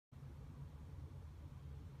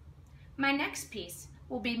My next piece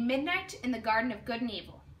will be Midnight in the Garden of Good and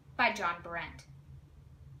Evil by John Berendt.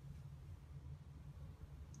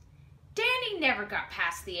 Danny never got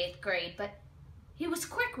past the 8th grade, but he was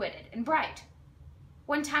quick-witted and bright.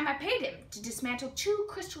 One time I paid him to dismantle 2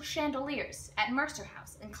 crystal chandeliers at Mercer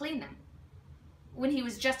House and clean them. When he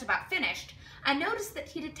was just about finished, I noticed that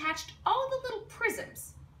he'd attached all the little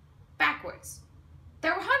prisms backwards.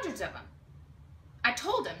 There were hundreds of them. I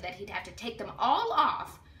told him that he'd have to take them all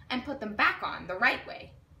off and put them back on the right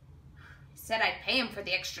way. He said I'd pay him for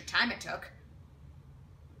the extra time it took.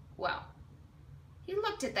 Well, he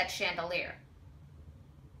looked at that chandelier.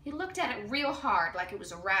 He looked at it real hard like it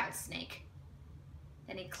was a rattlesnake.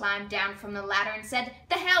 Then he climbed down from the ladder and said,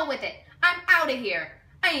 "The hell with it! I'm out of here!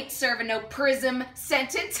 I ain't serving no prism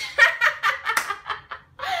sentence."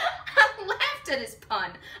 I laughed at his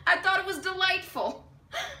pun. I thought it was delightful.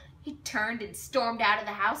 He turned and stormed out of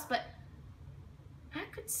the house, but I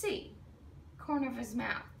could see the corner of his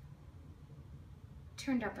mouth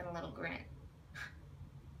turned up in a little grin.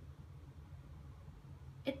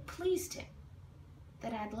 It pleased him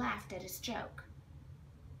that I'd laughed at his joke.